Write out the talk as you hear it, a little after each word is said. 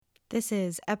This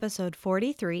is episode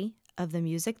 43 of the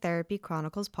Music Therapy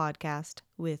Chronicles podcast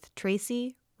with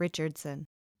Tracy Richardson.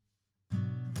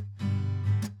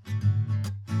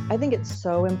 I think it's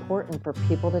so important for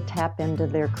people to tap into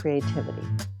their creativity.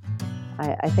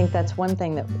 I think that's one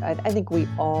thing that I think we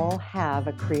all have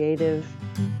a creative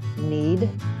need,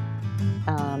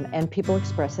 and people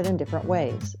express it in different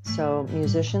ways. So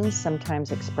musicians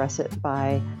sometimes express it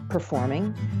by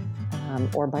performing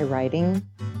or by writing.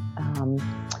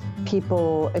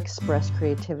 People express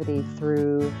creativity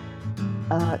through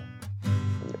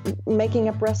making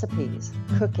up recipes,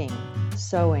 cooking,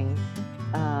 sewing,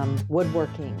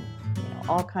 woodworking,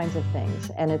 all kinds of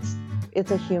things. And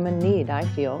it's a human need, I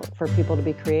feel, for people to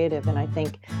be creative. And I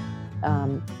think,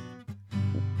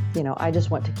 I just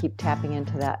want to keep tapping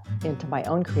into that, into my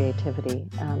own creativity.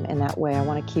 In that way, I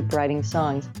want to keep writing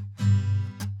songs.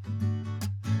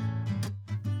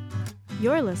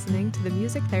 You're listening to the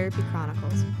Music Therapy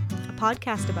Chronicles, a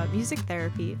podcast about music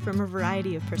therapy from a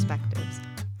variety of perspectives.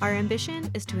 Our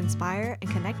ambition is to inspire and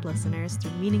connect listeners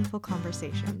through meaningful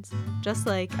conversations, just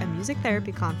like a music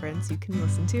therapy conference you can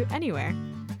listen to anywhere.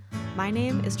 My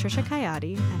name is Trisha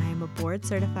Kayati, and I am a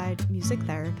board-certified music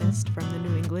therapist from the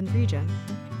New England region.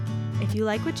 If you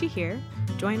like what you hear,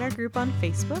 join our group on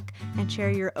Facebook and share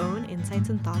your own insights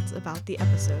and thoughts about the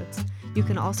episodes. You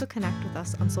can also connect with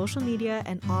us on social media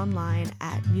and online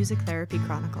at Music Therapy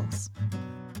Chronicles.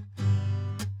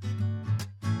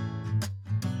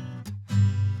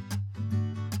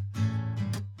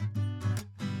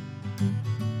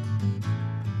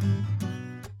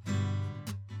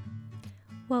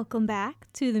 Welcome back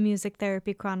to the Music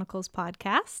Therapy Chronicles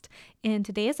podcast. In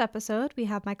today's episode, we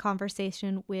have my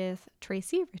conversation with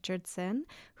Tracy Richardson,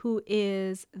 who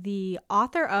is the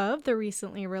author of the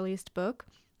recently released book,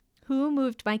 Who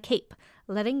Moved My Cape?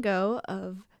 Letting Go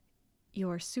of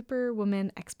Your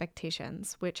Superwoman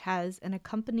Expectations, which has an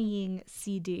accompanying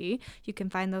CD. You can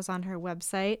find those on her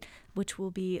website, which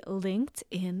will be linked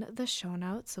in the show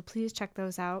notes, so please check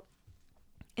those out.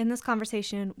 In this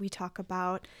conversation, we talk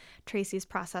about Tracy's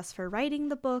process for writing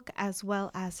the book, as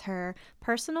well as her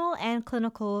personal and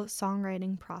clinical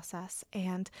songwriting process.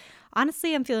 And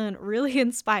honestly, I'm feeling really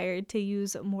inspired to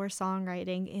use more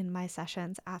songwriting in my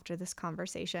sessions after this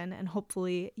conversation. And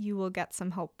hopefully you will get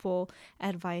some helpful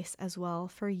advice as well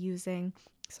for using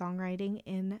songwriting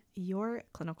in your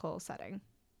clinical setting.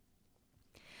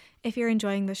 If you're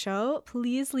enjoying the show,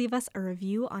 please leave us a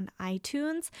review on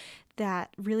iTunes. That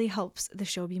really helps the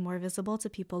show be more visible to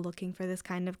people looking for this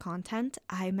kind of content.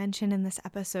 I mentioned in this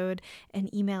episode an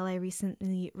email I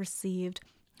recently received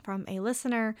from a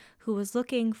listener who was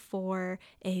looking for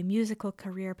a musical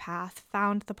career path,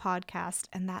 found the podcast,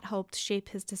 and that helped shape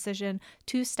his decision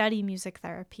to study music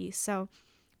therapy. So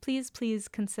please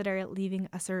consider leaving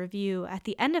us a review. At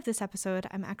the end of this episode,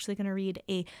 I'm actually going to read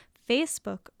a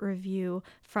Facebook review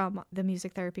from the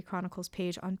Music Therapy Chronicles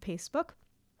page on Facebook,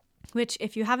 which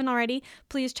if you haven't already,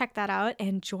 please check that out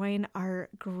and join our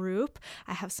group.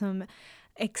 I have some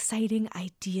exciting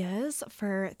ideas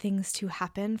for things to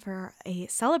happen for a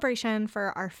celebration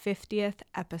for our 50th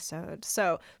episode.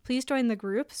 So please join the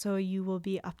group so you will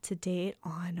be up to date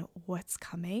on what's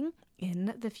coming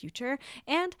in the future,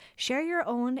 and share your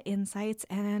own insights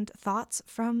and thoughts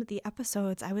from the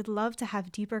episodes. I would love to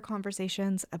have deeper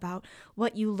conversations about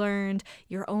what you learned,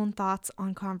 your own thoughts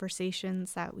on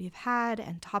conversations that we've had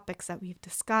and topics that we've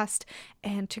discussed,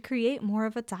 and to create more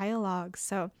of a dialogue.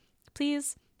 So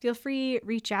please feel free,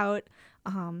 reach out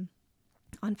on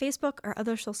Facebook or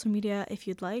other social media if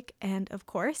you'd like. And of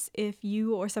course, if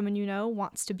you or someone you know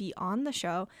wants to be on the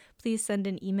show, please send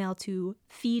an email to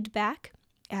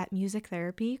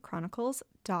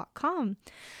feedback@musictherapychronicles.com.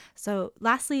 So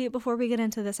lastly, before we get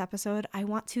into this episode, I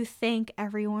want to thank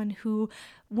everyone who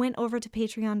went over to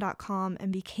patreon.com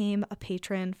and became a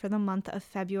patron for the month of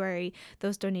February.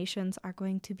 Those donations are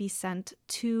going to be sent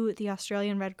to the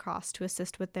Australian Red Cross to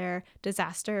assist with their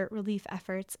disaster relief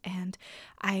efforts. And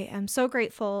I am so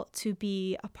grateful to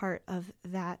be a part of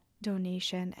that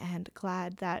donation and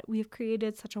glad that we've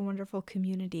created such a wonderful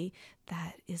community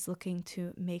that is looking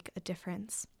to make a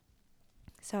difference.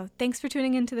 So thanks for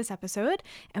tuning into this episode,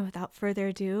 and without further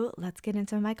ado, let's get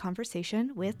into my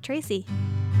conversation with Tracy.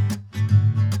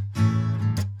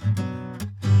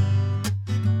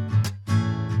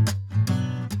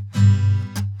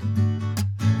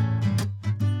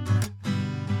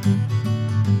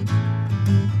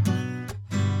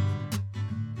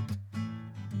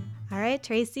 All right,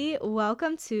 Tracy,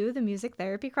 welcome to the Music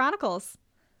Therapy Chronicles.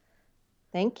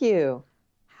 Thank you.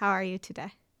 How are you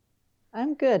today?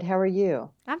 I'm good. How are you?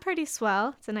 I'm pretty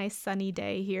swell. It's a nice sunny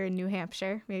day here in New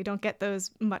Hampshire. We don't get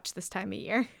those much this time of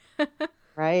year.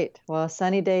 Right. Well, a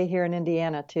sunny day here in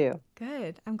Indiana too.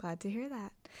 Good. I'm glad to hear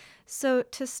that. So,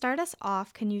 to start us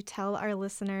off, can you tell our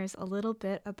listeners a little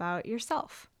bit about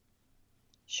yourself?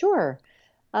 Sure.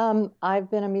 I've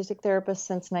been a music therapist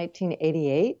since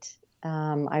 1988.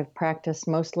 I've practiced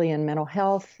mostly in mental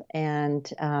health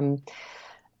and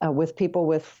with people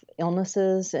with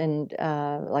illnesses and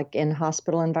like in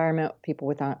hospital environment, people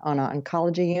with on an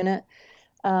oncology unit.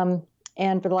 Um,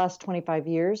 and for the last 25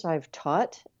 years, I've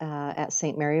taught at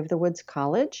St. Mary of the Woods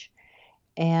College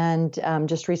and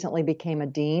just recently became a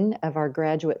dean of our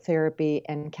graduate therapy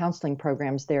and counseling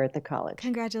programs there at the college.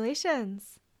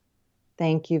 Congratulations.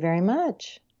 Thank you very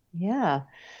much. Yeah.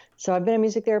 So I've been a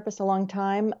music therapist a long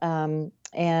time,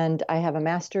 and I have a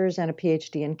master's and a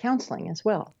PhD in counseling as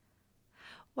well.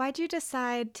 Why'd you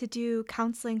decide to do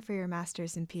counseling for your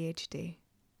master's and PhD?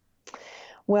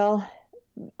 Well,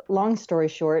 long story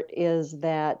short is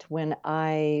that when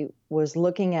I was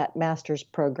looking at master's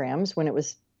programs, when it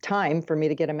was time for me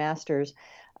to get a master's,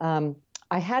 um,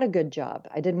 I had a good job.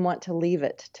 I didn't want to leave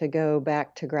it to go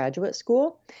back to graduate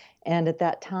school. And at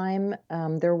that time,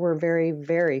 there were very,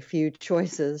 very few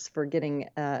choices for getting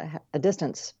a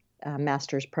distance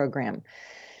master's program.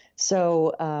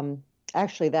 So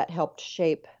actually, that helped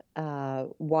shape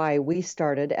why we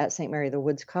started at St. Mary of the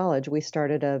Woods College. We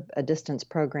started a distance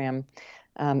program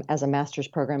as a master's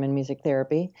program in music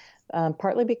therapy,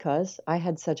 partly because I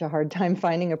had such a hard time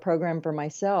finding a program for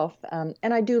myself.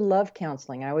 And I do love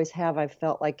counseling. I always have. I've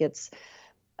felt like it's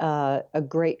a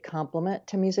great complement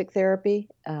to music therapy.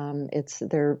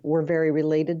 We're very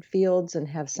related fields and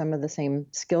have some of the same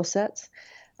skill sets.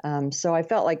 So I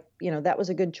felt like that was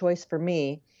a good choice for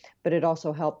me, but it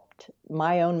also helped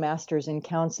my own master's in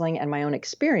counseling and my own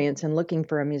experience in looking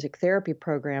for a music therapy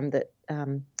program that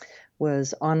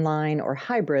was online or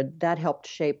hybrid. That helped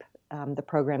shape the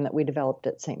program that we developed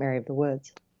at St. Mary of the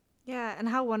Woods. Yeah, and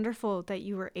how wonderful that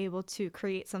you were able to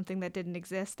create something that didn't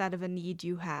exist out of a need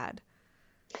you had.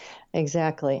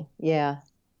 Exactly. Yeah.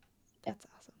 That's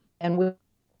awesome. And we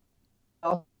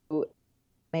also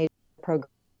made a program.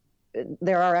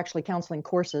 There are actually counseling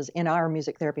courses in our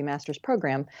music therapy master's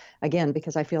program, again,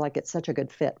 because I feel like it's such a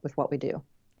good fit with what we do.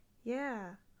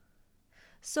 Yeah.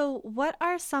 So, what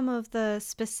are some of the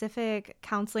specific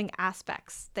counseling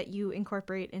aspects that you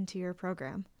incorporate into your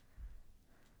program?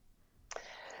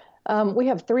 We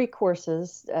have three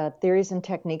courses: theories and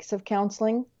techniques of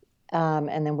counseling,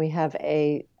 and then we have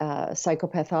a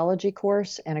psychopathology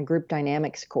course and a group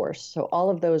dynamics course. So, all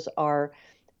of those are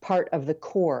part of the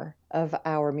core of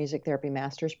our music therapy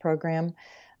master's program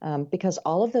because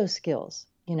all of those skills,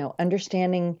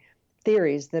 understanding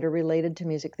theories that are related to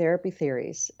music therapy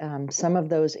theories, some of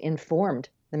those informed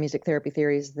the music therapy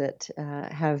theories that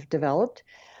have developed.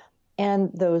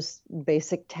 And those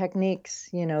basic techniques,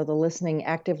 the listening,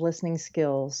 active listening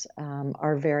skills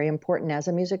are very important as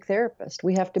a music therapist.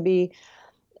 We have to be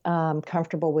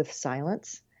comfortable with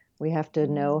silence. We have to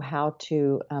know how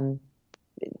to,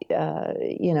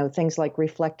 things like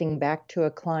reflecting back to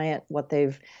a client what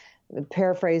they've,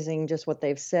 paraphrasing just what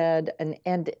they've said,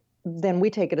 and then we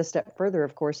take it a step further,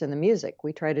 of course, in the music.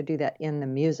 We try to do that in the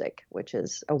music, which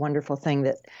is a wonderful thing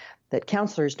that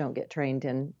counselors don't get trained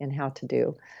in how to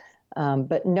do.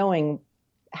 But knowing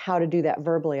how to do that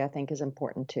verbally, I think, is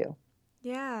important too.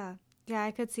 Yeah. Yeah,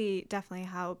 I could see definitely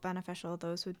how beneficial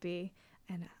those would be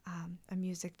in a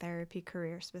music therapy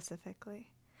career specifically.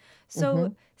 So,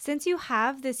 Hmm. since you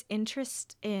have this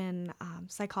interest in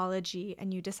psychology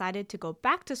and you decided to go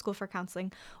back to school for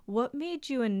counseling, what made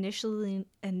you initially,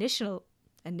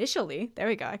 there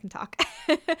we go, I can talk,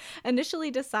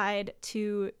 initially decide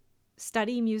to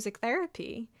study music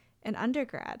therapy in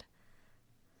undergrad?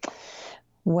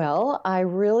 Well, I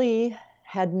really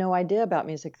had no idea about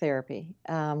music therapy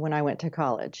when I went to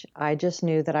college. I just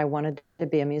knew that I wanted to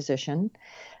be a musician.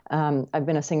 I've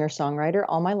been a singer songwriter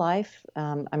all my life.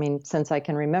 I mean, since I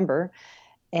can remember.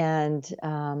 And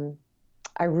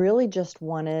I really just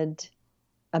wanted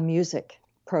a music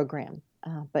program.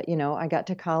 But, I got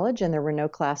to college and there were no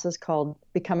classes called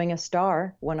Becoming a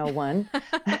Star 101.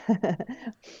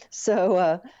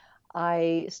 So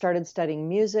I started studying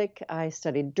music. I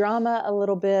studied drama a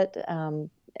little bit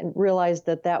and realized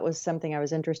that that was something I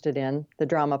was interested in, the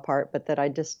drama part, but that I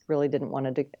just really didn't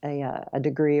want a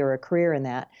degree or a career in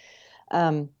that.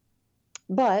 Um,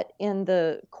 but in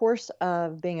the course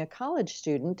of being a college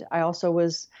student, I also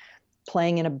was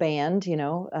playing in a band,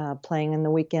 playing in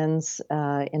the weekends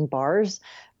in bars,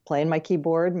 playing my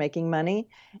keyboard, making money.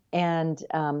 And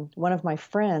one of my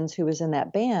friends who was in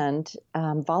that band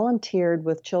volunteered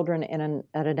with children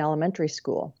at an elementary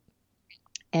school.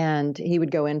 And he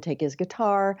would go in, take his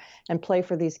guitar, and play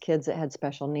for these kids that had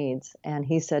special needs. And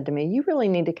he said to me, "You really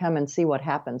need to come and see what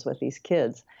happens with these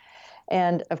kids."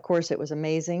 And of course, it was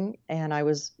amazing. And I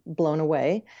was blown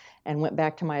away and went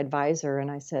back to my advisor and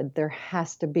I said, "There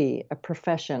has to be a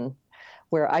profession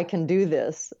where I can do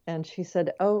this." And she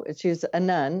said, "Oh," she's a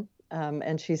nun.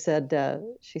 And she said,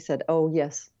 "Oh,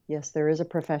 yes, yes, there is a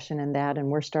profession in that.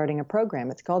 And we're starting a program.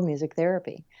 It's called music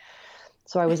therapy."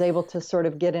 So I was able to sort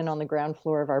of get in on the ground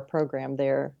floor of our program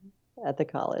there at the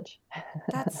college.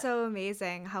 That's so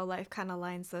amazing how life kind of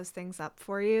lines those things up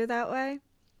for you that way.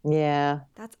 Yeah.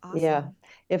 That's Yeah. awesome.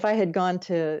 If I had gone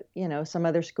to, some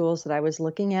other schools that I was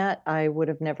looking at, I would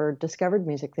have never discovered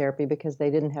music therapy because they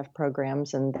didn't have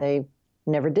programs and they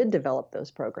never did develop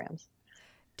those programs.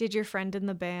 Did your friend in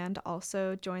the band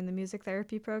also join the music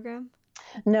therapy program?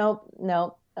 No,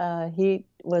 no. He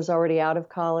was already out of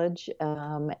college,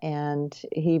 and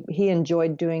he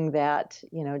enjoyed doing that,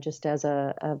 just as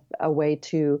a way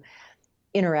to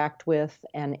interact with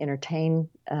and entertain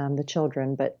the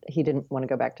children, but he didn't want to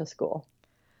go back to school.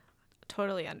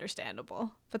 Totally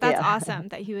understandable. But that's Yeah. awesome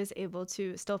that he was able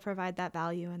to still provide that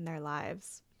value in their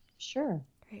lives. Sure.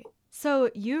 Great. So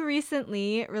you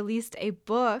recently released a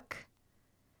book,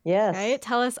 Yes. right?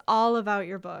 Tell us all about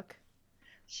your book.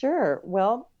 Sure.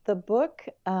 Well, the book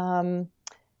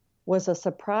was a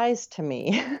surprise to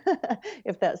me,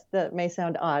 if that may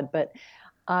sound odd, but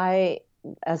I,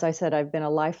 as I said, I've been a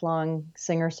lifelong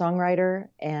singer-songwriter,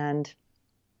 and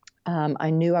I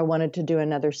knew I wanted to do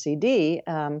another CD,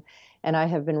 and I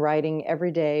have been writing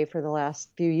every day for the last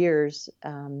few years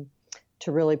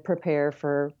to really prepare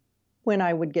for when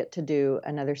I would get to do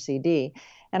another CD.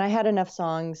 And I had enough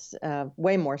songs,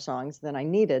 way more songs than I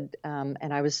needed,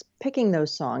 and I was picking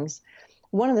those songs.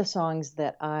 One of the songs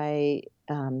that I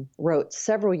wrote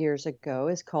several years ago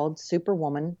is called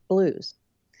Superwoman Blues.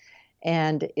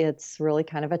 And it's really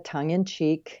kind of a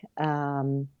tongue-in-cheek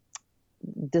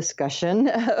discussion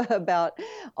about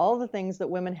all the things that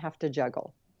women have to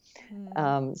juggle.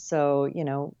 So,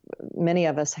 many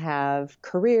of us have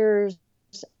careers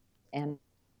and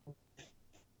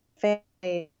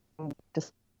family,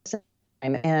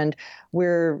 and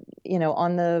we're,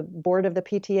 on the board of the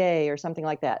PTA or something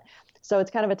like that. So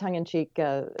it's kind of a tongue-in-cheek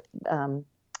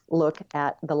look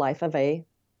at the life of a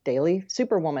daily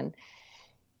superwoman.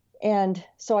 And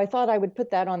so I thought I would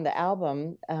put that on the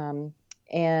album.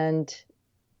 And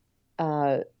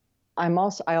I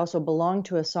also belong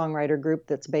to a songwriter group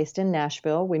that's based in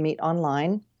Nashville. We meet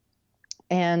online.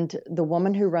 And the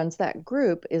woman who runs that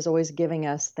group is always giving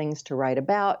us things to write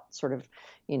about, sort of,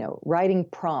 writing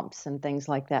prompts and things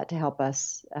like that to help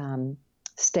us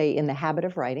stay in the habit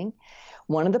of writing.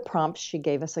 One of the prompts she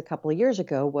gave us a couple of years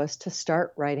ago was to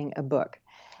start writing a book.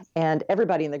 And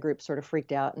everybody in the group sort of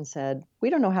freaked out and said, "We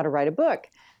don't know how to write a book."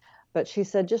 But she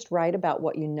said, "Just write about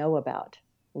what you know about.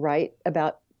 Write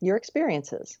about your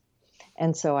experiences."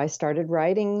 And so I started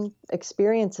writing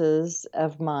experiences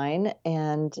of mine,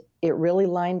 and it really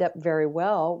lined up very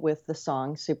well with the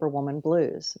song Superwoman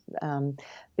Blues,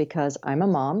 because I'm a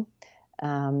mom.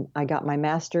 I got my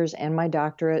master's and my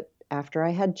doctorate after I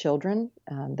had children.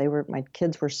 My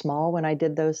kids were small when I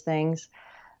did those things.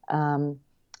 I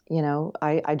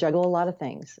juggle a lot of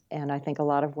things, and I think a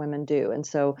lot of women do. And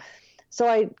so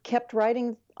I kept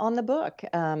writing on the book.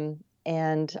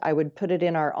 And I would put it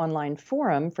in our online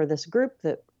forum for this group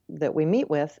that we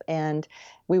meet with, and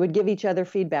we would give each other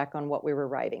feedback on what we were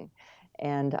writing.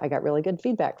 And I got really good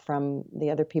feedback from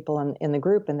the other people in the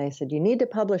group, and they said, "You need to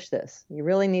publish this. You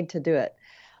really need to do it."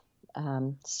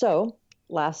 So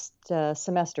last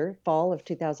semester, fall of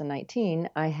 2019,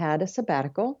 I had a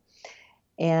sabbatical,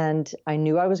 and I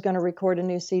knew I was going to record a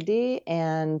new CD,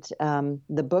 and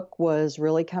the book was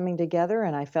really coming together,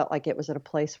 and I felt like it was at a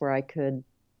place where I could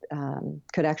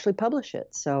actually publish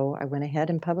it. So I went ahead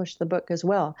and published the book as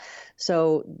well.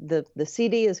 So the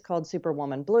CD is called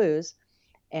Superwoman Blues,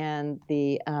 and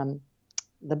the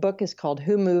book is called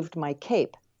Who Moved My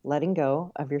Cape? Letting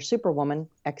Go of Your Superwoman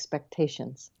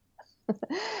Expectations.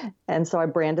 And so I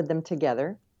branded them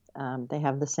together. They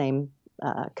have the same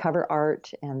cover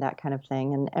art and that kind of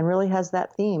thing, and really has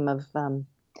that theme of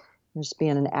just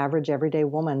being an average everyday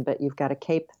woman, but you've got a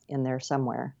cape in there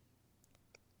somewhere.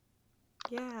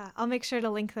 Yeah, I'll make sure to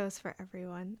link those for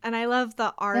everyone. And I love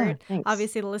the art. Yeah, thanks.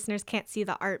 Obviously, the listeners can't see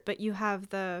the art, but you have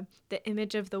the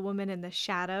image of the woman in the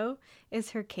shadow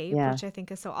is her cape, Yeah. which I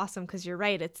think is so awesome because you're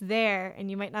right, it's there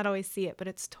and you might not always see it, but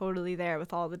it's totally there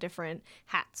with all the different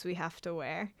hats we have to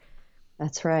wear.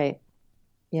 That's right.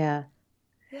 Yeah.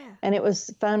 Yeah. And it was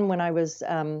fun when I was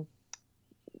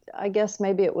I guess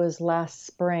maybe it was last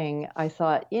spring, I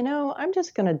thought, I'm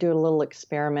just going to do a little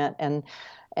experiment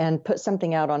and put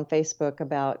something out on Facebook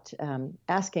about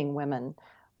asking women,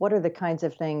 what are the kinds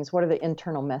of things, what are the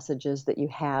internal messages that you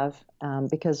have?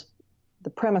 Because the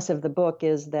premise of the book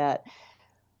is that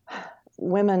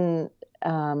women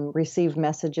receive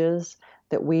messages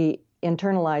that we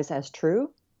internalize as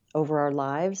true over our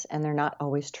lives, and they're not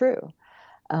always true.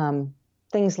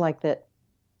 Things like that,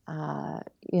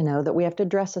 that we have to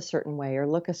dress a certain way or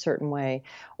look a certain way,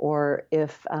 or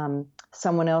if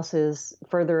someone else is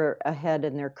further ahead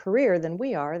in their career than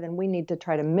we are, then we need to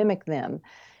try to mimic them.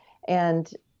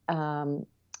 And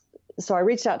so I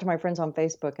reached out to my friends on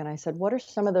Facebook and I said, what are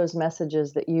some of those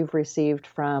messages that you've received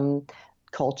from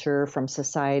culture, from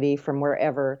society, from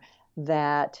wherever,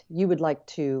 that you would like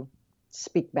to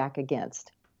speak back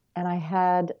against? And I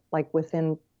had, like,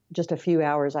 within just a few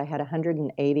hours, I had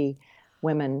 180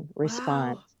 women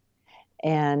respond. Wow.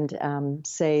 And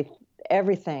say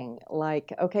everything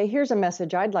like, okay, here's a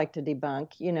message I'd like to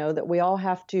debunk, that we all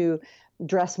have to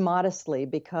dress modestly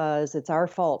because it's our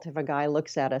fault if a guy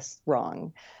looks at us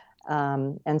wrong.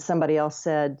 And somebody else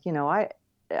said,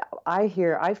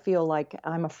 I feel like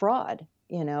I'm a fraud,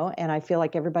 and I feel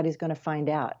like everybody's going to find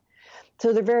out.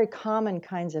 So they're very common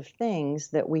kinds of things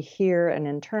that we hear and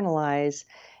internalize.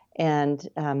 And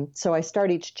so I start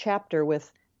each chapter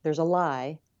with, there's a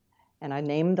lie, and I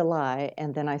name the lie,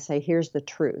 and then I say, here's the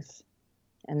truth.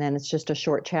 And then it's just a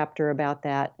short chapter about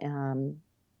that. And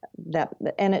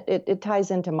it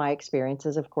ties into my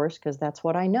experiences, of course, because that's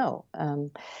what I know.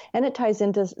 And it ties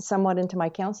somewhat into my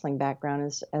counseling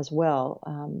background as well.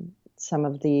 Some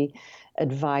of the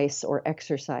advice or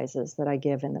exercises that I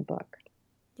give in the book.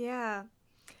 Yeah.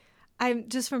 I'm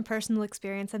just from personal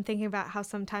experience, I'm thinking about how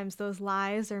sometimes those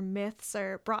lies or myths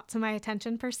are brought to my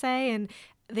attention per se, and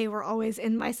they were always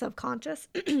in my subconscious,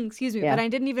 excuse me, Yeah. but I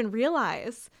didn't even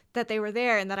realize that they were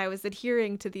there and that I was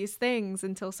adhering to these things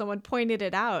until someone pointed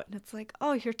it out. And it's like,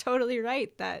 oh, you're totally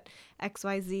right that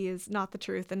XYZ is not the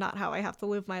truth and not how I have to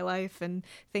live my life and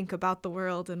think about the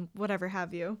world and whatever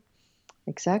have you.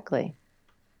 Exactly.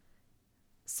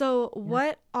 So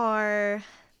what are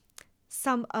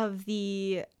some of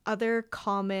the other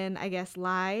common, I guess,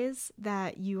 lies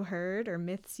that you heard or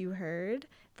myths you heard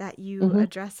that you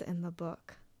address in the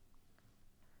book?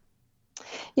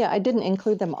 Yeah, I didn't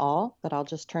include them all, but I'll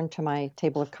just turn to my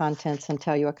table of contents and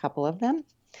tell you a couple of them.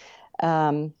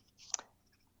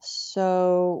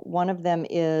 So one of them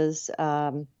is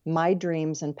my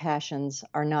dreams and passions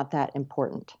are not that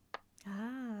important.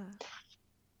 Ah.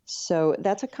 So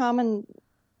that's a common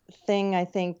thing, I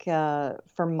think,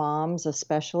 for moms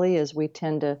especially, is we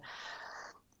tend to,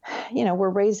 we're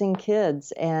raising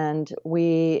kids and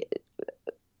we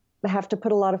have to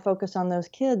put a lot of focus on those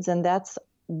kids, and that's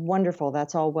wonderful.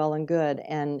 That's all well and good.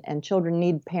 And children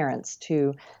need parents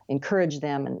to encourage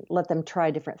them and let them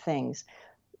try different things.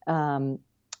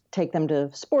 Take them to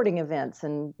sporting events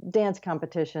and dance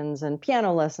competitions and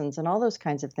piano lessons and all those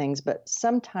kinds of things. But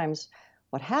sometimes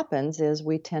what happens is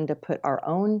we tend to put our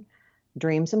own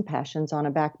dreams and passions on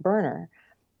a back burner.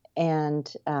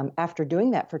 And after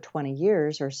doing that for 20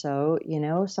 years or so,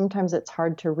 sometimes it's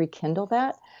hard to rekindle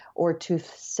that or to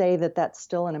say that that's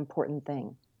still an important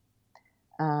thing.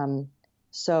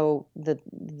 So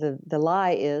the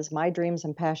lie is my dreams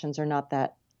and passions are not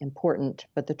that important,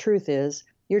 but the truth is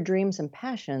your dreams and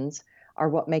passions are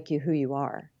what make you who you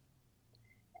are.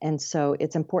 And so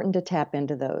it's important to tap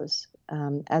into those.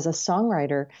 As a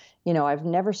songwriter, I've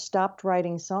never stopped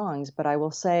writing songs, but I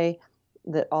will say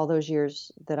that all those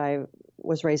years that I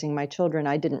was raising my children,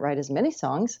 I didn't write as many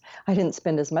songs. I didn't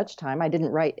spend as much time. I didn't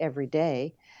write every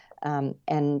day.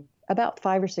 And about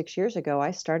 5 or 6 years ago,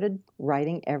 I started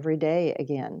writing every day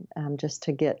again, just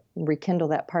to rekindle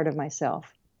that part of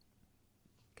myself.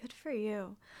 Good for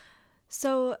you.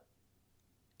 So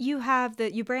you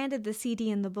branded the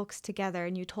CD and the books together,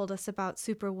 and you told us about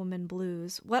Superwoman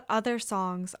Blues. What other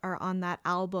songs are on that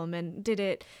album, and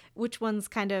which ones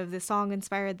kind of the song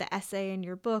inspired the essay in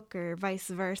your book or vice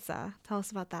versa? Tell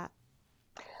us about that.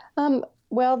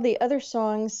 Well, the other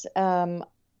songs,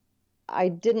 I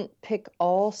didn't pick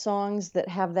all songs that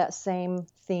have that same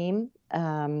theme.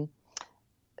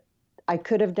 I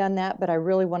could have done that, but I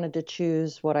really wanted to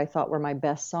choose what I thought were my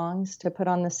best songs to put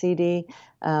on the CD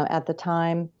at the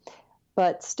time.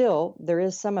 But still, there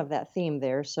is some of that theme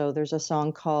there. So there's a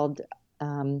song called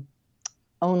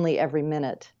Only Every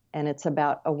Minute, and it's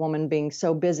about a woman being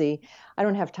so busy. I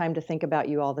don't have time to think about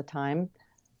you all the time.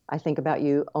 I think about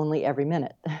you only every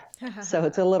minute. So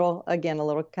it's a little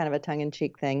kind of a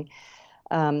tongue-in-cheek thing.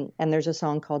 And there's a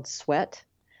song called Sweat.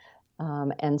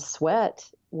 And Sweat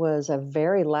was a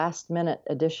very last minute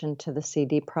addition to the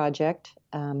CD project.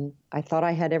 I thought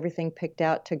I had everything picked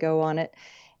out to go on it.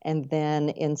 And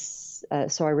then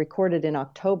so I recorded in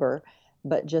October,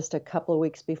 but just a couple of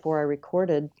weeks before I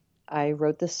recorded, I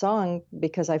wrote this song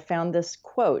because I found this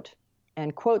quote.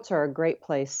 And quotes are a great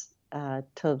place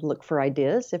to look for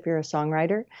ideas if you're a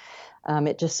songwriter.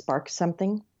 It just sparks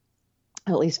something,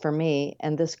 at least for me.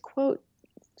 And this quote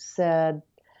said,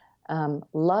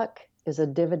 luck is a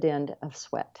dividend of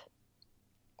sweat.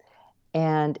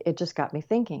 And it just got me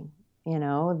thinking,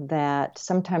 that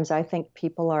sometimes I think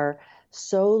people are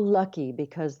so lucky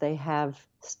because they have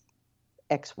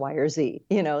X, Y, or Z.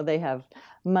 They have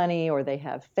money or they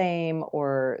have fame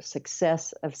or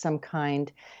success of some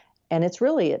kind. And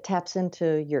it taps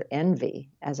into your envy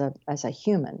as a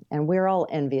human. And we're all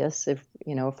envious if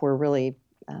we're really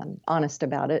honest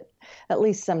about it, at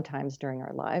least sometimes during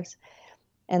our lives.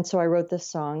 And so I wrote this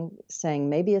song saying,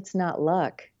 maybe it's not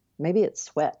luck, maybe it's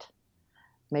sweat.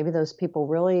 Maybe those people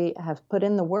really have put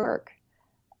in the work.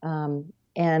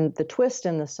 And the twist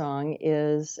in the song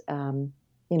is,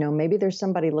 maybe there's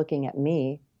somebody looking at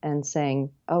me and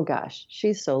saying, oh gosh,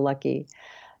 she's so lucky.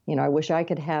 I wish I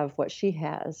could have what she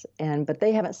has. But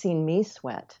they haven't seen me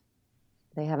sweat.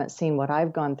 They haven't seen what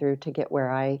I've gone through to get where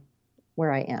I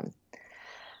am.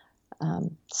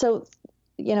 So,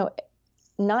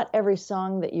 not every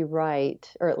song that you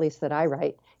write, or at least that I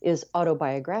write, is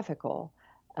autobiographical.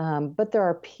 But there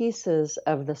are pieces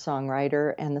of the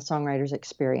songwriter and the songwriter's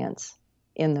experience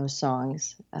in those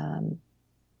songs.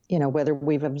 Whether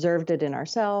we've observed it in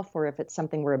ourselves or if it's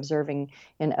something we're observing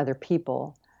in other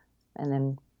people. And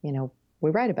then,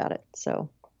 we write about it. So,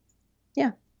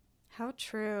 yeah. How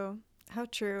true. How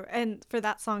true. And for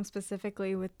that song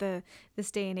specifically, with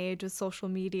this day and age with social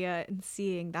media and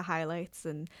seeing the highlights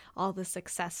and all the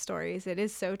success stories, it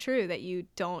is so true that you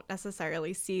don't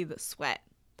necessarily see the sweat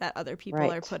that other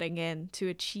people are putting in to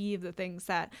achieve the things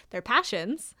that their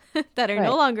passions that are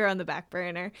no longer on the back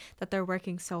burner, that they're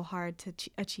working so hard to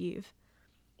achieve.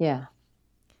 Yeah,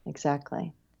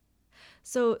 exactly.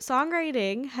 So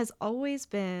songwriting has always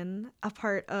been a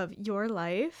part of your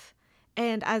life.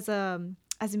 And as a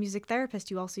music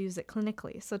therapist, you also use it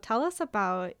clinically. So tell us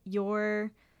about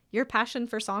your passion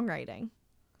for songwriting.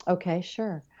 Okay,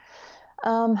 sure.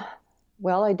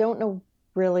 Well, I don't know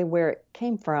really where it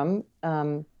came from,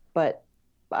 but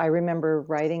I remember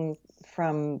writing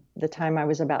from the time I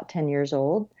was about 10 years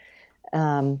old,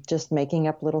 just making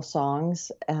up little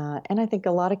songs. And I think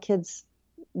a lot of kids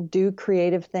do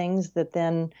creative things that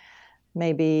then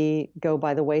maybe go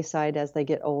by the wayside as they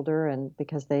get older, and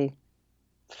because they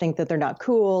think that they're not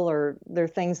cool or they're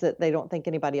things that they don't think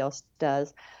anybody else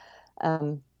does.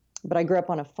 But I grew up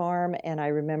on a farm, and I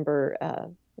remember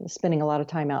spending a lot of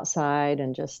time outside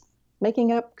and just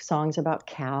making up songs about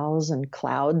cows and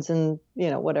clouds and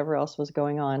whatever else was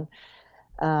going on.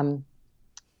 And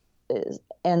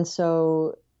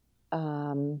so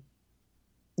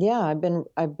yeah,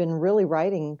 I've been really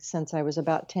writing since I was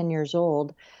about 10 years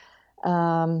old.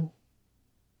 And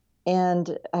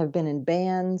I've been in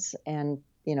bands and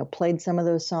played some of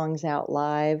those songs out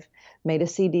live, made a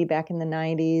CD back in the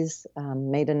 90s,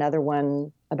 made another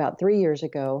one about 3 years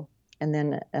ago, and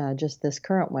then just this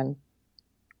current one.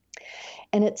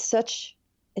 And it's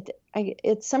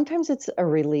sometimes it's a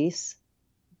release,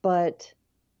 but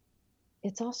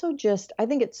it's also I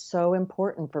think it's so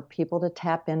important for people to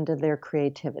tap into their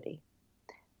creativity.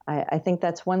 I think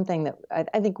that's one thing that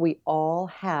I think we all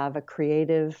have a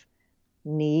creative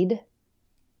need.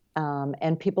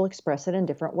 And people express it in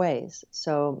different ways.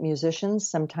 So musicians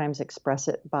sometimes express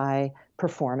it by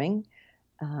performing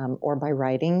or by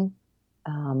writing.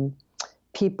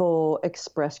 People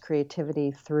express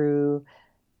creativity through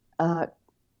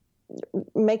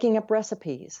making up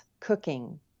recipes,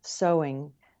 cooking,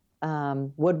 sewing,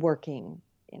 woodworking,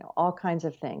 all kinds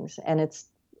of things. And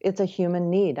it's a human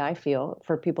need, I feel,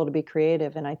 for people to be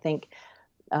creative. And I think,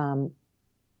 I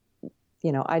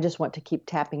just want to keep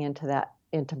tapping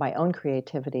into my own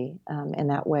creativity in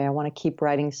that way. I want to keep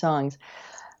writing songs.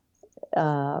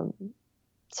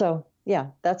 So yeah,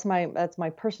 that's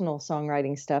my personal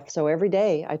songwriting stuff. So every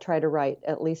day I try to write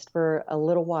at least for a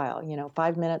little while,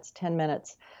 5 minutes, 10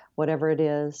 minutes, whatever it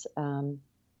is.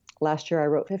 Last year I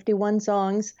wrote 51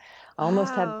 songs. I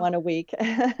almost had one a week.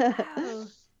 Wow.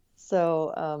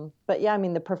 So, but yeah, I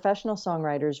mean, the professional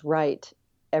songwriters write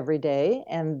every day,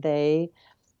 and they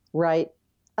write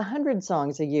 100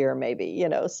 songs a year, maybe,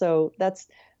 so that's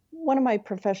one of my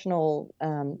personal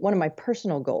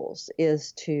goals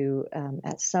is to,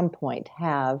 at some point,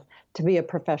 have to be a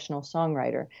professional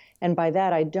songwriter. And by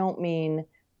that, I don't mean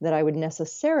that I would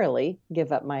necessarily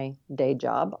give up my day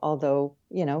job, although,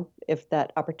 if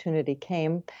that opportunity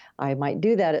came, I might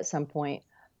do that at some point.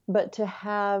 But to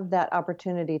have that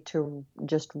opportunity to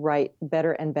just write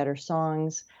better and better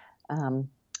songs,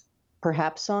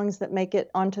 perhaps songs that make it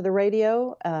onto the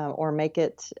radio or make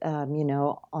it,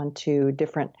 onto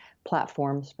different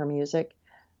platforms for music.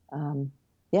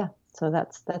 Yeah, so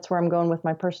that's where I'm going with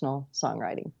my personal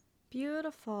songwriting.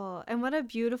 Beautiful. And what a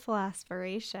beautiful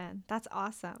aspiration. That's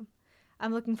awesome.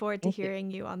 I'm looking forward to Thank you.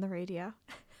 hearing you on the radio.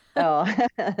 Oh,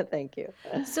 thank you.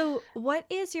 So, what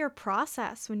is your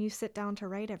process when you sit down to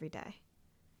write every day?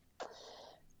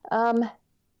 Um,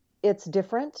 it's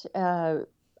different.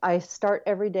 I start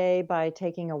every day by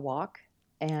taking a walk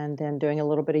and then doing a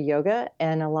little bit of yoga.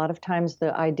 And a lot of times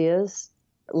the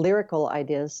lyrical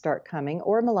ideas start coming,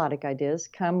 or melodic ideas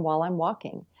come while I'm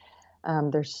walking.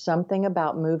 There's something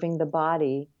about moving the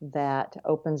body that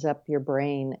opens up your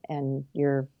brain and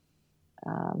your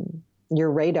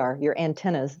radar, your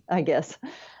antennas, I guess.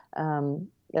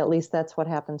 At least that's what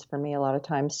happens for me a lot of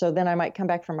times. So then I might come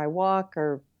back from my walk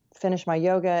or finish my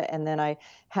yoga, and then I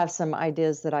have some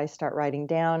ideas that I start writing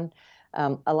down.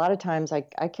 A lot of times I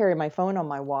carry my phone on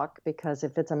my walk, because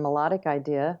if it's a melodic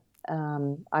idea,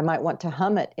 I might want to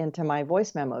hum it into my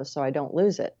voice memos so I don't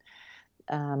lose it.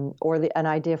 Or an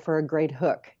idea for a great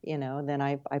hook, then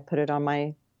I put it on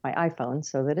my iPhone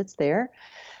so that it's there,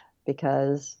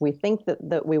 because we think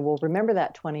that we will remember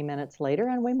that 20 minutes later,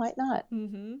 and we might not.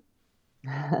 Mm-hmm.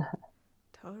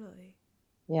 Totally.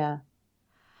 Yeah.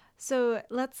 So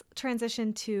let's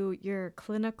transition to your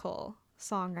clinical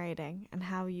songwriting and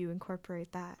how you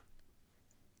incorporate that.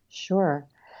 Sure.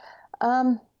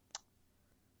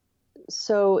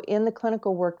 So in the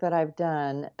clinical work that I've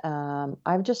done,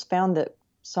 I've just found that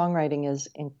songwriting is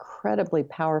incredibly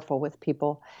powerful with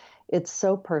people. It's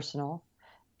so personal.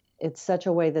 It's such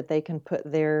a way that they can put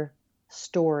their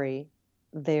story,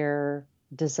 their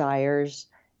desires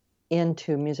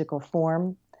into musical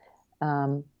form.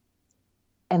 And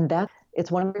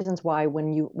it's one of the reasons why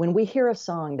when we hear a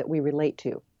song that we relate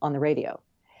to on the radio,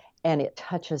 and it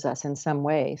touches us in some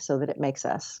way so that it makes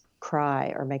us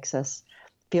cry or makes us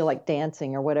feel like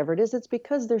dancing or whatever it is, it's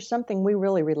because there's something we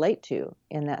really relate to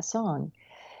in that song.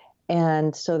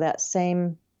 And so that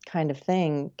same kind of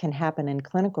thing can happen in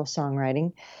clinical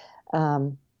songwriting.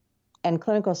 And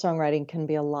clinical songwriting can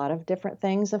be a lot of different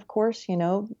things, of course.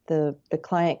 The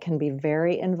client can be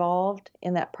very involved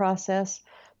in that process,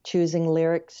 choosing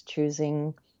lyrics,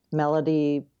 choosing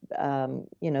melody.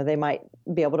 They might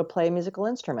be able to play a musical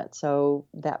instrument, so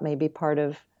that may be part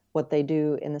of what they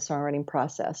do in the songwriting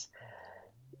process.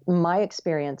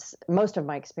 Most of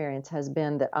my experience has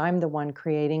been that I'm the one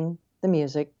creating the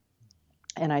music,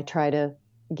 and I try to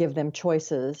give them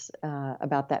choices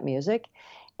about that music,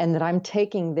 and that I'm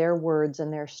taking their words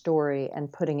and their story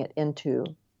and putting it into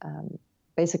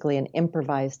basically an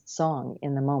improvised song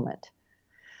in the moment,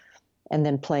 and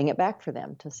then playing it back for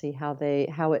them to see how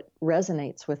it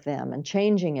resonates with them, and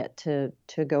changing it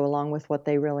to go along with what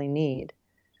they really need.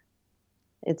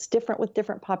 It's different with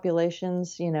different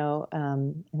populations. I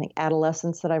think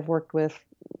adolescents that I've worked with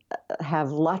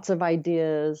have lots of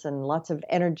ideas and lots of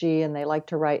energy, and they like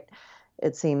to write,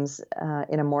 it seems,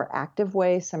 in a more active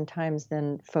way sometimes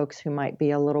than folks who might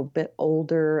be a little bit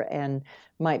older and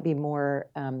might be more,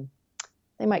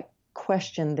 they might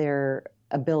question their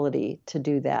ability to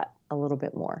do that a little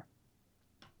bit more.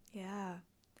 Yeah.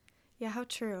 Yeah, how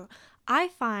true. I'll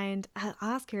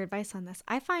ask your advice on this.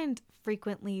 I find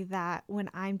frequently that when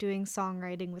I'm doing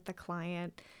songwriting with a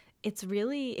client, it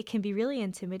can be really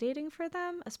intimidating for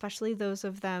them, especially those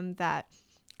of them that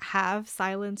have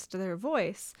silenced their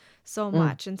voice so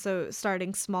much. And so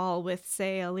starting small with,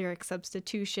 say, a lyric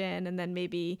substitution, and then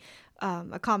maybe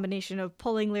a combination of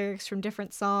pulling lyrics from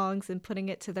different songs and putting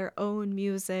it to their own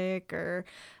music, or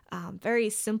very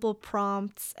simple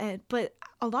prompts. But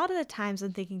a lot of the times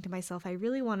I'm thinking to myself, I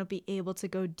really want to be able to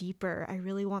go deeper. I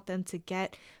really want them to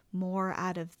get more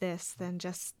out of this than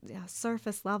just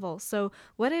surface level. So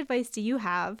what advice do you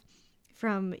have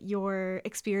from your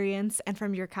experience and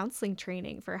from your counseling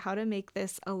training for how to make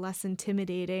this a less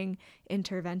intimidating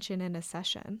intervention in a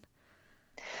session?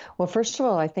 Well, first of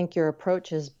all, I think your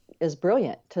approach is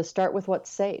brilliant, to start with what's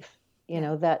safe.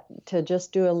 That to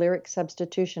just do a lyric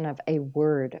substitution of a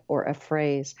word or a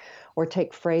phrase, or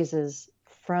take phrases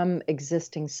from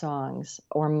existing songs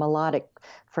or melodic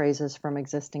phrases from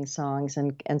existing songs,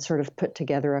 and sort of put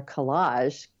together a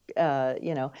collage.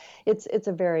 It's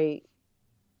a very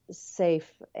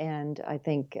safe, and I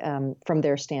think from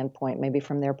their standpoint, maybe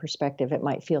from their perspective, it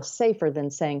might feel safer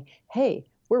than saying, hey,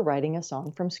 we're writing a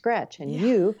song from scratch and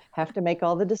you have to make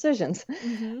all the decisions.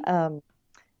 Mm-hmm.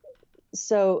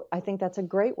 So I think that's a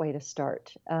great way to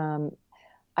start.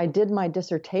 I did my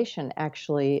dissertation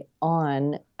actually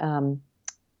on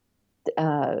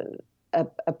uh,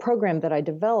 a program that I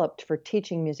developed for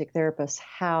teaching music therapists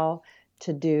how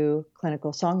to do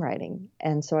clinical songwriting.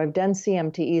 And so I've done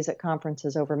CMTEs at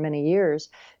conferences over many years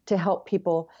to help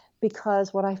people,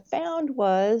 because what I found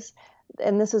was,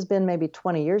 and this has been maybe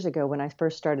 20 years ago when I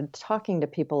first started talking to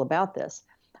people about this,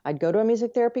 I'd go to a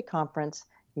music therapy conference,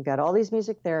 you got all these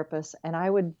music therapists, and I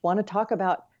would want to talk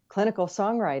about clinical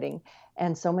songwriting.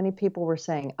 And so many people were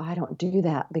saying, I don't do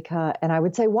that because, and I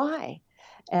would say, why?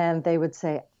 And they would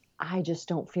say, I just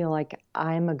don't feel like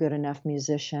I'm a good enough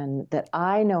musician, that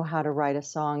I know how to write a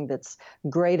song that's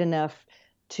great enough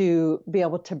to be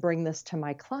able to bring this to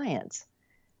my clients.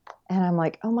 And I'm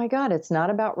like, oh my God, it's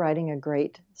not about writing a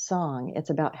great song.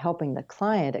 It's about helping the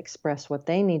client express what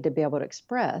they need to be able to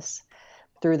express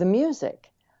through the music.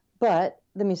 But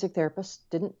the music therapist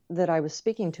that I was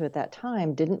speaking to at that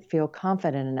time didn't feel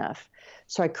confident enough.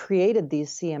 So I created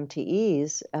these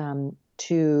CMTEs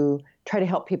to try to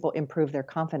help people improve their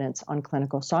confidence on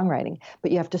clinical songwriting. But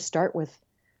you have to start with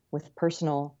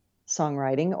personal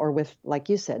songwriting, or with, like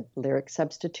you said, lyric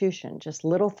substitution, just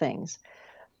little things.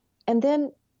 And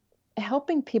then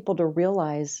helping people to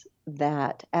realize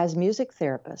that as music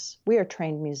therapists, we are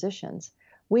trained musicians.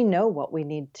 We know what we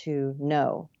need to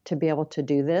know to be able to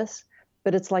do this,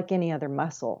 but it's like any other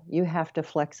muscle. You have to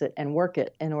flex it and work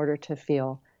it in order to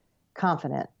feel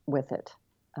confident with it.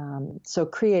 So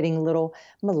creating little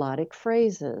melodic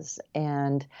phrases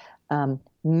and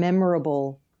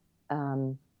memorable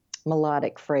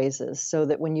melodic phrases, so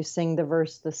that when you sing the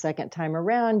verse the second time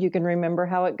around, you can remember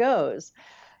how it goes.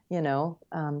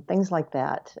 Things like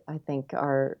that, I think,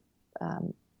 are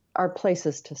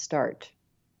places to start.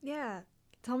 Yeah.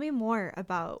 Tell me more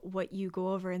about what you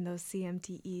go over in those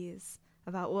CMTEs,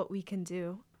 about what we can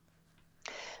do.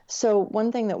 So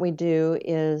one thing that we do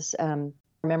is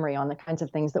memory on the kinds of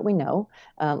things that we know,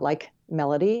 like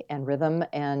melody and rhythm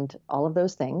and all of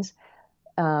those things.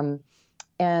 And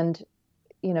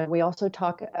we also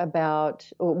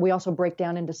we also break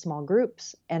down into small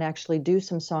groups and actually do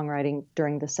some songwriting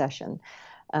during the session.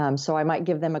 So I might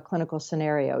give them a clinical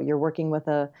scenario. You're working with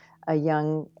a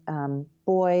young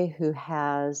boy who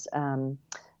has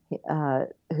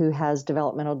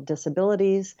developmental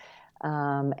disabilities,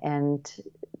 and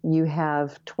you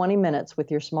have 20 minutes with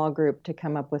your small group to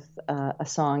come up with a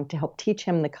song to help teach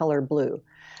him the color blue.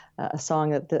 A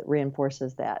song that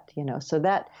reinforces that, So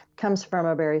that comes from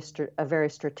a very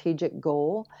strategic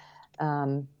goal,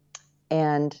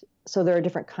 and so there are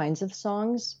different kinds of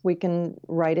songs we can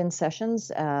write in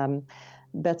sessions.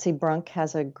 Betsy King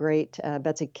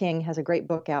has a great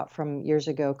book out from years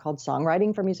ago called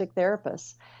Songwriting for Music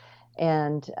Therapists,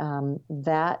 and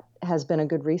that has been a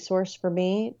good resource for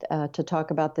me to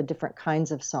talk about the different kinds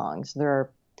of songs. There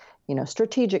are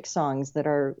strategic songs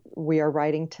that we are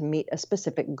writing to meet a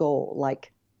specific goal,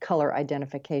 like color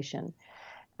identification.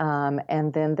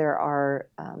 And then there are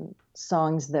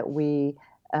songs that we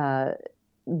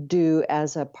do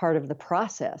as a part of the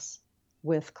process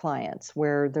with clients,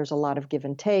 where there's a lot of give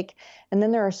and take. And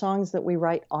then there are songs that we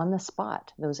write on the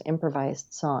spot, those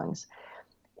improvised songs.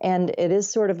 And it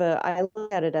is sort of I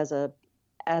look at it as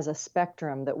a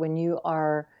spectrum, that when you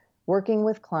are working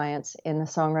with clients in the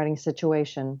songwriting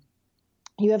situation,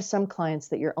 you have some clients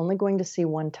that you're only going to see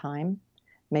one time,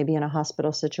 maybe in a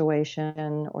hospital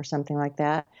situation or something like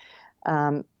that.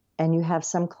 And you have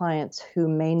some clients who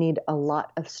may need a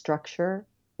lot of structure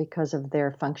because of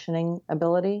their functioning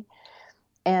ability.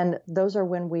 And those are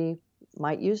when we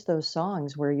might use those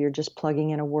songs where you're just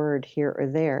plugging in a word here or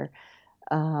there.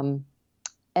 And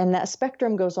that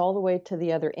spectrum goes all the way to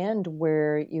the other end,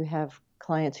 where you have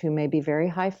clients who may be very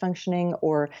high functioning,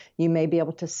 or you may be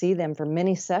able to see them for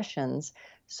many sessions.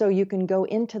 So you can go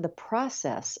into the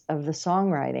process of the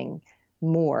songwriting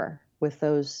more with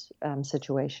those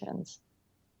situations.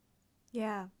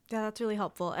 Yeah, that's really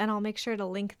helpful. And I'll make sure to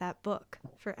link that book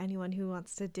for anyone who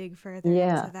wants to dig further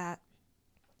into that.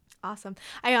 Awesome.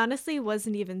 I honestly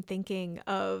wasn't even thinking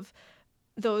of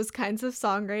those kinds of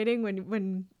songwriting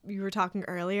when you were talking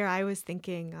earlier. I was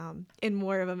thinking in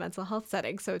more of a mental health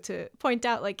setting. So to point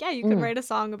out, like, yeah, you could write a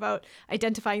song about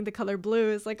identifying the color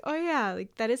blue is like, oh yeah,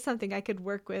 like that is something I could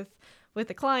work with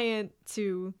a client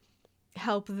to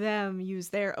help them use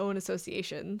their own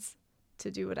associations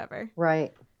to do whatever.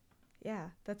 Right. Yeah,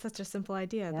 that's such a simple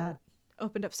idea that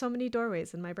opened up so many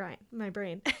doorways in my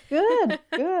brain. Good.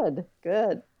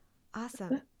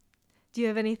 Awesome. Do you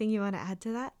have anything you want to add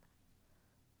to that?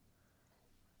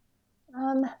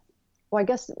 Well, I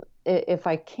guess if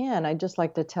I can, I'd just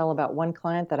like to tell about one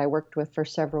client that I worked with for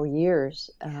several years,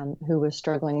 who was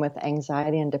struggling with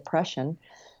anxiety and depression,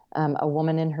 a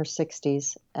woman in her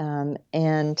 60s.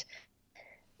 And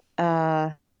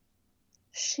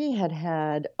she had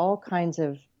had all kinds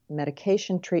of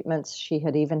medication treatments. She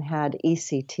had even had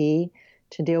ECT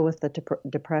to deal with the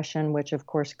depression, which of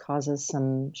course causes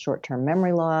some short-term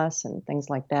memory loss and things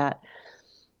like that.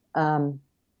 And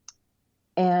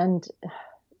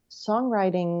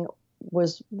songwriting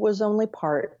was only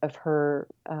part of her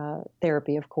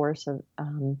therapy, of course,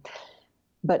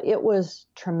 but it was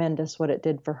tremendous what it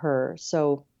did for her.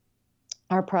 So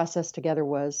our process together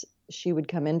was she would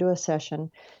come into a session,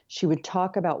 she would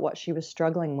talk about what she was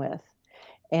struggling with,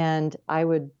 and I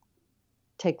would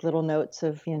take little notes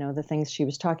of, the things she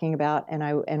was talking about,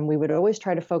 and we would always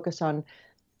try to focus on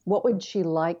what would she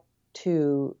like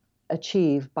to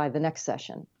achieve by the next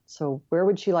session. So where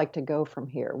would she like to go from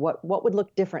here? What would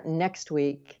look different next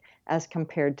week as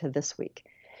compared to this week?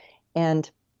 And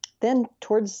then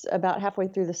towards about halfway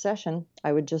through the session,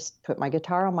 I would just put my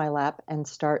guitar on my lap and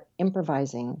start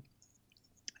improvising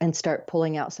and start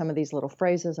pulling out some of these little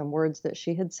phrases and words that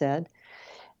she had said.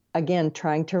 Again,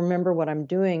 trying to remember what I'm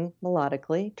doing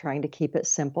melodically, trying to keep it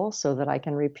simple so that I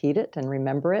can repeat it and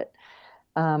remember it.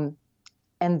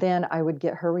 And then I would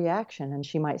get her reaction, and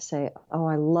she might say, "Oh,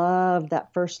 I love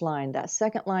that first line. That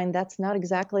second line, that's not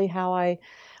exactly how I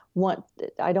want.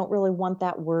 I don't really want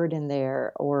that word in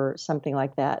there," or something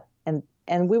like that.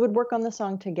 And we would work on the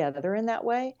song together in that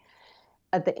way.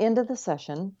 At the end of the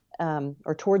session,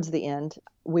 or towards the end,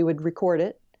 we would record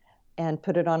it and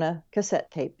put it on a cassette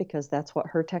tape, because that's what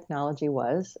her technology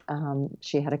was.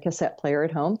 She had a cassette player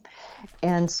at home.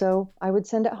 And so I would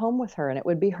send it home with her, and it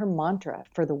would be her mantra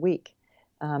for the week.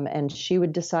 And she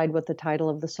would decide what the title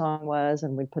of the song was,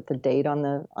 and we'd put the date on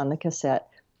the cassette.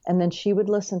 And then she would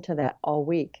listen to that all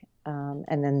week.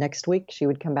 And then next week she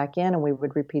would come back in and we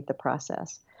would repeat the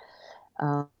process.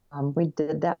 We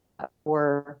did that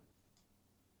for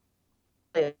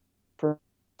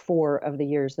 4 of the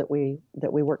years that we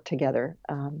worked together.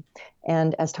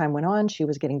 And as time went on, she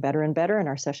was getting better and better, and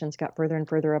our sessions got further and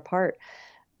further apart.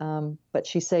 But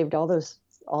she saved all those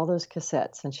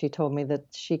cassettes, and she told me that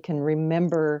she can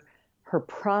remember her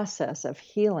process of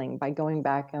healing by going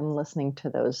back and listening to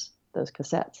those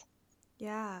cassettes.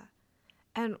 Yeah.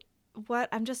 And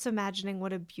I'm just imagining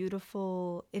what a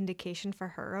beautiful indication for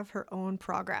her of her own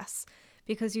progress,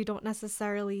 because you don't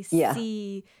necessarily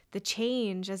see the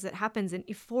change as it happens. In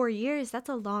 4 years, that's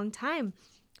a long time.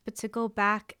 But to go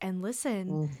back and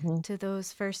listen to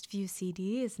those first few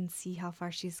CDs and see how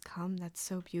far she's come, that's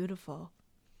so beautiful.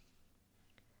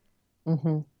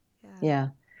 Yeah.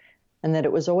 And that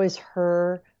it was always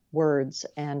her words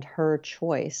and her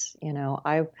choice.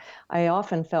 I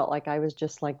often felt like I was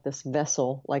just like this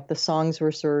vessel, like the songs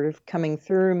were sort of coming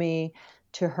through me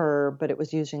to her, but it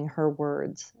was using her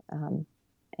words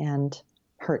and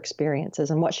her experiences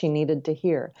and what she needed to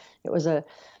hear. It was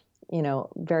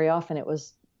very often it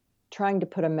was trying to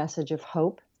put a message of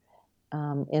hope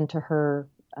into her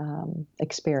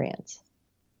experience.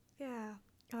 Yeah.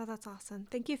 Oh, that's awesome.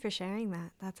 Thank you for sharing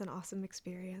that. That's an awesome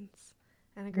experience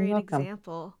and a great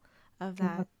example of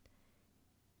that.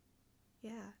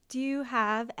 Yeah. Do you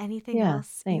have anything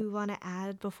else you want to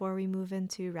add before we move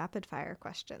into rapid fire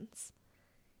questions?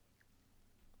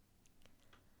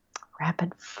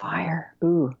 Rapid fire.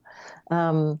 Ooh.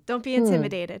 Don't be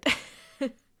intimidated.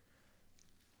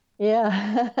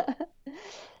 Yeah.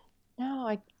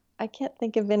 No, I can't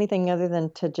think of anything other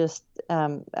than to just,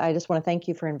 I just want to thank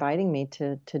you for inviting me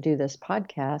to do this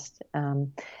podcast.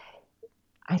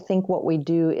 I think what we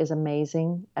do is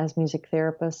amazing as music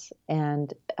therapists,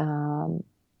 and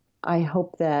I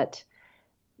hope that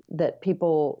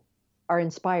people are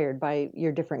inspired by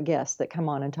your different guests that come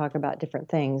on and talk about different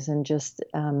things, and just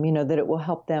that it will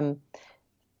help them,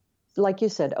 like you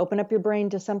said, open up your brain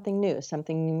to something new,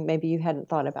 something maybe you hadn't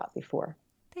thought about before.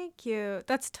 Thank you.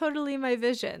 That's totally my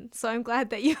vision. So I'm glad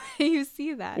that you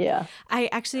see that. Yeah. I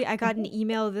got an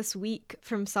email this week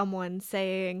from someone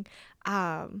saying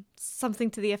something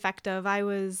to the effect of, I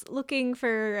was looking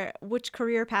for which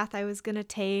career path I was going to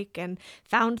take and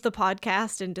found the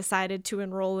podcast and decided to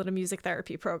enroll in a music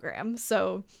therapy program.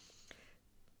 So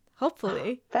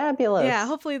hopefully. Fabulous. Yeah,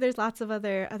 hopefully there's lots of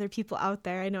other people out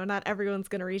there. I know not everyone's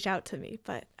going to reach out to me,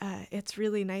 but it's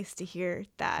really nice to hear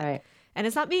that. Right. And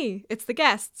it's not me, it's the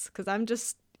guests, because I'm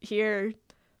just here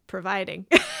providing.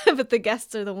 But the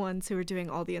guests are the ones who are doing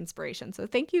all the inspiration. So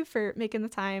thank you for making the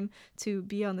time to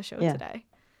be on the show today.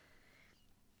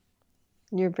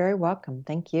 You're very welcome.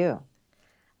 Thank you.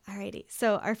 Alrighty.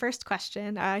 So our first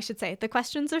question, I should say, the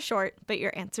questions are short, but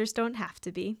your answers don't have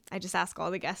to be. I just ask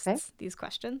all the guests Okay. these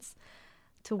questions.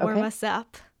 To warm Okay. us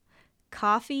up,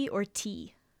 coffee or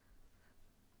tea?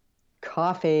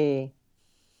 Coffee.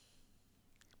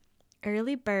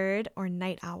 Early bird or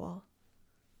night owl?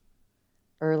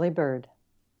 Early bird.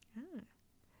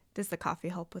 Does the coffee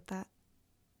help with that?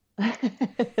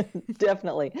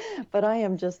 Definitely. But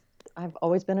I've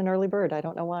always been an early bird. I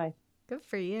don't know why. Good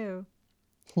for you.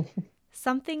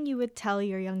 Something you would tell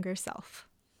your younger self?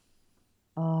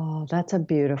 Oh, that's a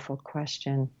beautiful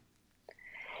question.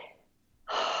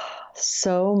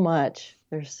 So much.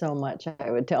 There's so much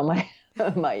I would tell my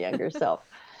my younger self.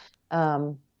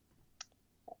 Um,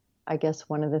 I guess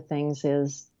one of the things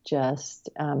is just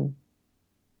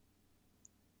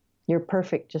you're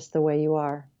perfect just the way you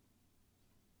are.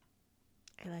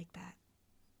 I like that.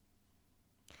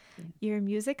 Your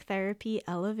music therapy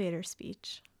elevator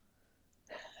speech?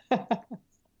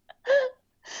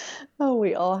 Oh,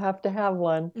 we all have to have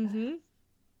one. Mm-hmm.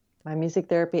 My music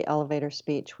therapy elevator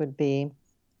speech would be,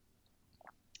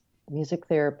 music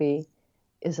therapy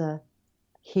is a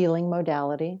healing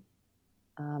modality.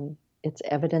 It's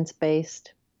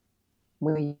evidence-based.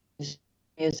 We use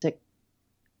music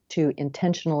to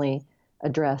intentionally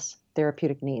address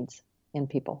therapeutic needs in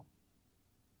people.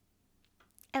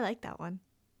 I like that one.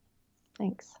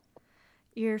 Thanks.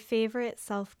 Your favorite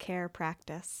self-care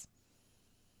practice?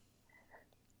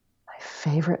 My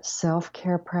favorite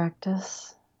self-care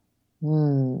practice?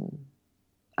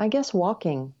 I guess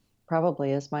walking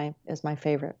probably is my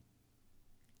favorite.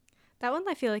 That one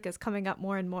I feel like is coming up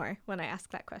more and more when I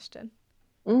ask that question.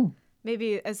 Mm.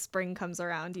 Maybe as spring comes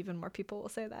around, even more people will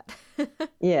say that.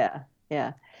 Yeah,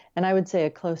 yeah. And I would say a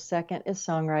close second is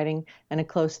songwriting, and a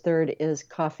close third is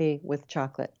coffee with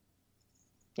chocolate.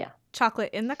 Yeah. Chocolate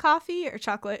in the coffee or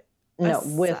chocolate No,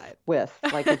 aside? with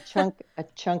like a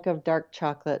chunk of dark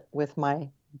chocolate with my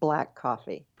black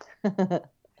coffee.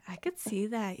 I could see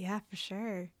that. Yeah, for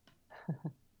sure.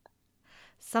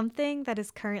 Something that is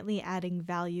currently adding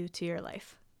value to your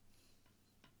life?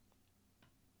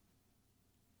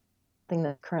 Thing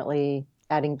that's currently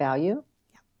adding value.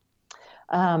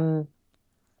 Yeah.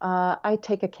 I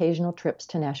take occasional trips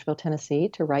to Nashville, Tennessee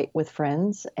to write with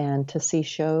friends and to see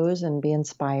shows and be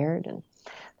inspired. And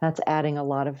that's adding a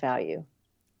lot of value.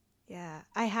 Yeah.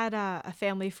 I had a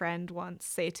family friend once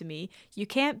say to me, "You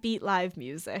can't beat live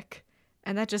music."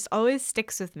 And that just always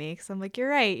sticks with me because I'm like, you're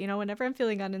right. You know, whenever I'm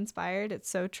feeling uninspired, it's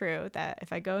so true that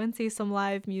if I go and see some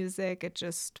live music, it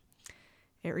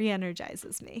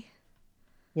re-energizes me.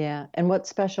 Yeah. And what's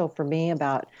special for me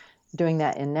about doing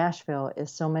that in Nashville is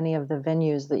so many of the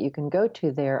venues that you can go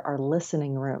to there are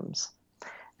listening rooms.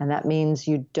 And that means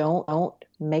you don't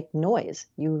make noise.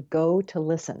 You go to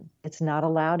listen. It's not a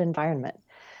loud environment.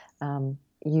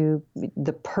 The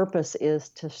purpose is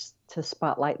to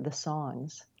spotlight the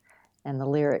songs and the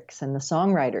lyrics and the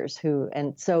songwriters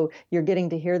and so you're getting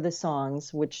to hear the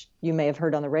songs, which you may have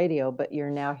heard on the radio, but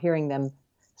you're now hearing them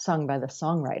sung by the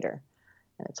songwriter.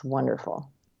 And it's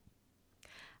wonderful.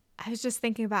 I was just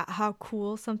thinking about how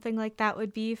cool something like that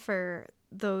would be for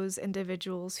those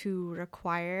individuals who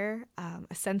require a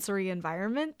sensory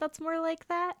environment that's more like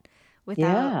that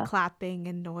without Yeah. clapping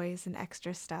and noise and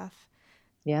extra stuff.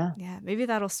 Yeah. Yeah, maybe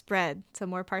that'll spread to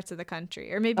more parts of the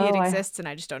country, or maybe it Oh, exists and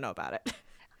I just don't know about it.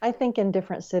 I think in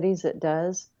different cities it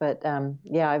does, but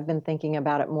yeah, I've been thinking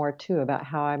about it more too, about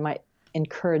how I might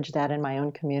encourage that in my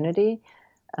own community,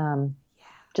 um, Yeah.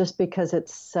 just because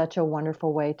it's such a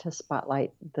wonderful way to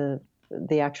spotlight the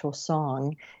actual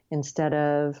song instead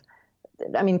of,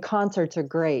 I mean, concerts are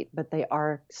great, but they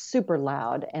are super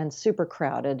loud and super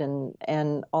crowded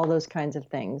and all those kinds of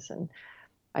things. And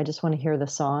I just want to hear the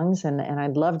songs, and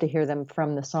I'd love to hear them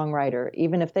from the songwriter,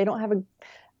 even if they don't have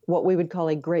what we would call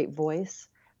a great voice.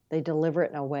 They deliver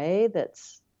it in a way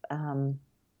that's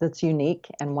unique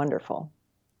and wonderful.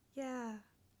 Yeah.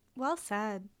 Well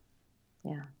said.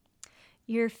 Yeah.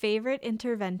 Your favorite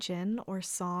intervention or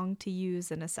song to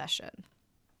use in a session?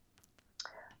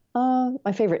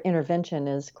 My favorite intervention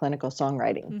is clinical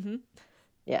songwriting. Mm-hmm.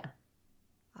 Yeah.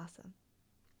 Awesome.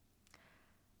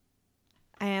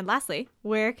 And lastly,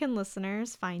 where can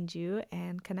listeners find you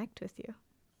and connect with you?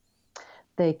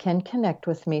 They can connect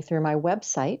with me through my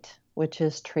website, which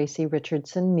is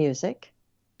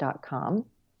tracyrichardsonmusic.com.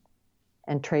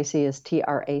 And Tracy is Tracy.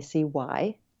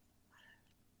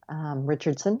 Richardson,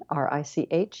 Richardson,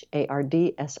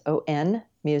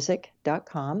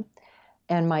 music.com.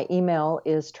 And my email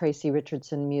is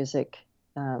tracyrichardsonmusic.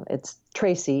 It's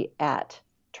Tracy at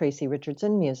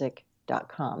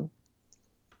tracyrichardsonmusic.com.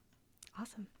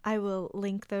 Awesome. I will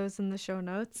link those in the show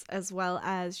notes, as well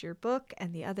as your book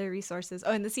and the other resources.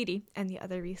 Oh, and the CD and the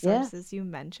other resources you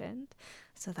mentioned,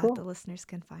 so that the listeners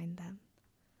can find them.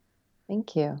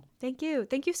 Thank you. Thank you.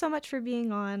 Thank you so much for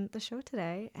being on the show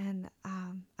today. And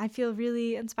I feel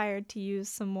really inspired to use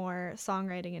some more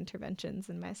songwriting interventions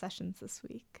in my sessions this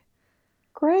week.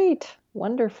 Great.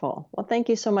 Wonderful. Well, thank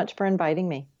you so much for inviting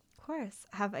me. Of course.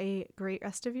 Have a great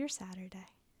rest of your Saturday.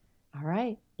 All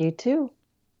right. You too.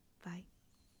 Bye.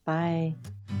 Bye.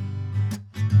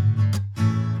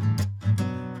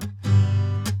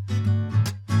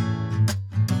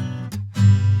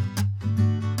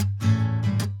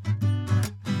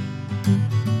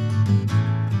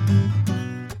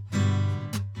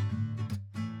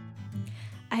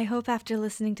 I hope after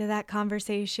listening to that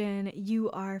conversation,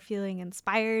 you are feeling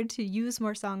inspired to use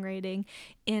more songwriting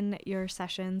in your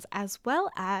sessions, as well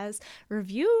as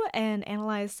review and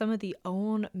analyze some of the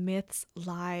own myths,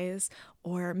 lies,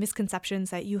 or misconceptions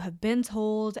that you have been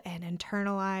told and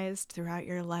internalized throughout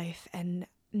your life, and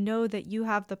know that you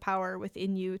have the power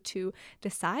within you to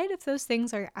decide if those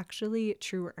things are actually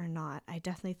true or not. I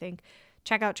definitely think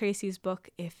check out Tracy's book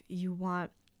if you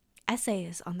want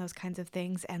essays on those kinds of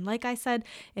things. And like I said,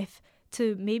 if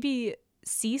to maybe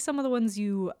see some of the ones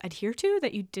you adhere to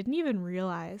that you didn't even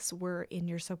realize were in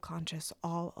your subconscious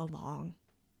all along.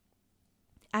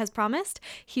 As promised,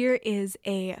 here is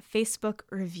a Facebook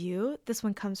review. This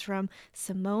one comes from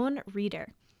Simone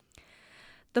Reeder.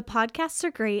 The podcasts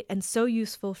are great and so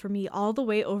useful for me all the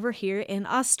way over here in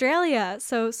Australia.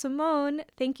 So Simone,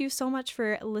 thank you so much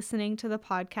for listening to the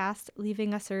podcast,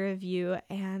 leaving us a review,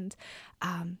 and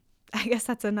I guess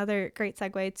that's another great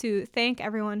segue to thank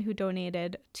everyone who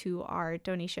donated to our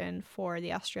donation for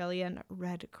the Australian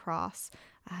Red Cross.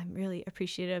 I'm really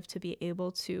appreciative to be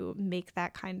able to make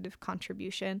that kind of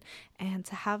contribution and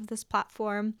to have this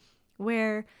platform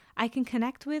where I can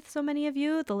connect with so many of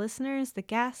you, the listeners, the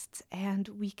guests, and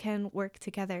we can work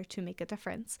together to make a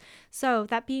difference. So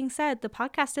that being said, the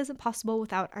podcast isn't possible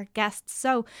without our guests.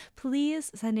 So please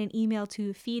send an email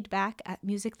to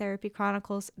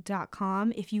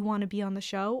feedback@musictherapychronicles.com if you want to be on the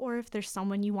show, or if there's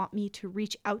someone you want me to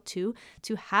reach out to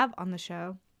have on the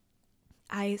show.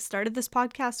 I started this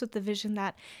podcast with the vision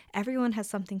that everyone has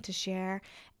something to share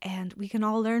and we can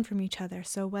all learn from each other.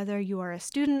 So whether you are a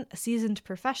student, a seasoned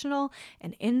professional,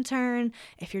 an intern,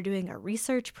 if you're doing a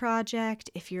research project,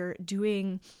 if you're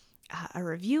doing a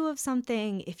review of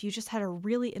something, if you just had a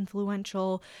really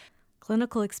influential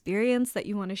clinical experience that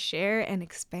you want to share and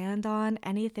expand on,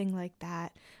 anything like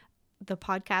that, the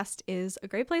podcast is a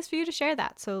great place for you to share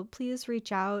that. So please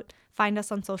reach out, find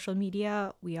us on social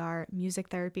media. We are Music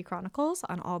Therapy Chronicles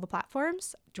on all the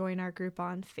platforms. Join our group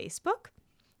on Facebook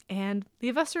and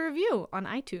leave us a review on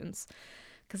iTunes,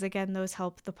 because again, those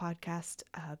help the podcast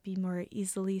be more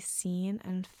easily seen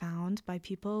and found by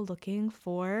people looking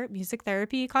for music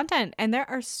therapy content. And there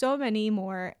are so many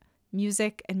more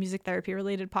music and music therapy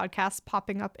related podcasts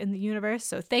popping up in the universe.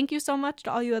 So thank you so much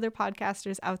to all you other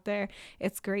podcasters out there.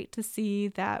 It's great to see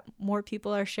that more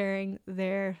people are sharing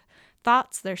their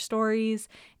thoughts, their stories,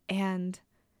 and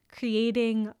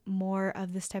creating more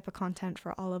of this type of content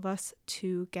for all of us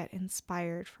to get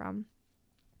inspired from.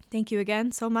 Thank you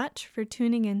again so much for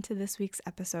tuning into this week's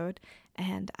episode,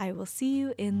 and I will see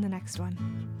you in the next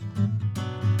one.